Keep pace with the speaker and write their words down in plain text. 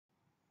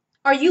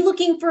Are you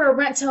looking for a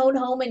rent-to-own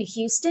home in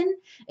Houston?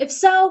 If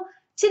so,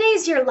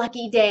 today's your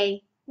lucky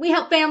day. We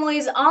help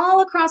families all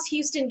across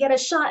Houston get a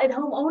shot at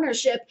home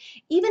ownership,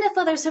 even if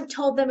others have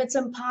told them it's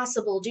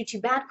impossible due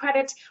to bad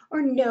credit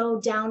or no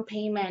down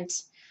payment.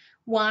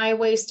 Why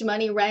waste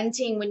money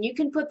renting when you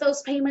can put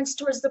those payments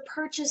towards the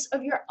purchase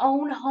of your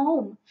own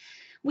home?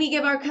 We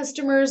give our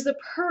customers the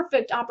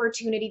perfect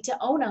opportunity to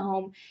own a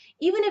home,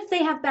 even if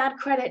they have bad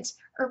credit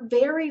or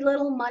very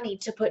little money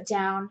to put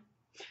down.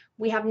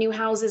 We have new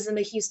houses in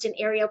the Houston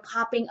area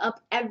popping up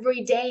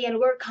every day, and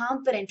we're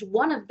confident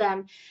one of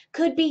them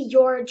could be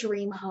your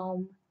dream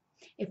home.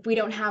 If we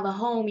don't have a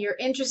home you're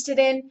interested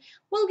in,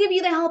 we'll give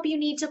you the help you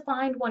need to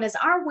find one as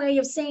our way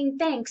of saying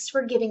thanks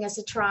for giving us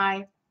a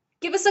try.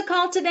 Give us a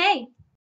call today.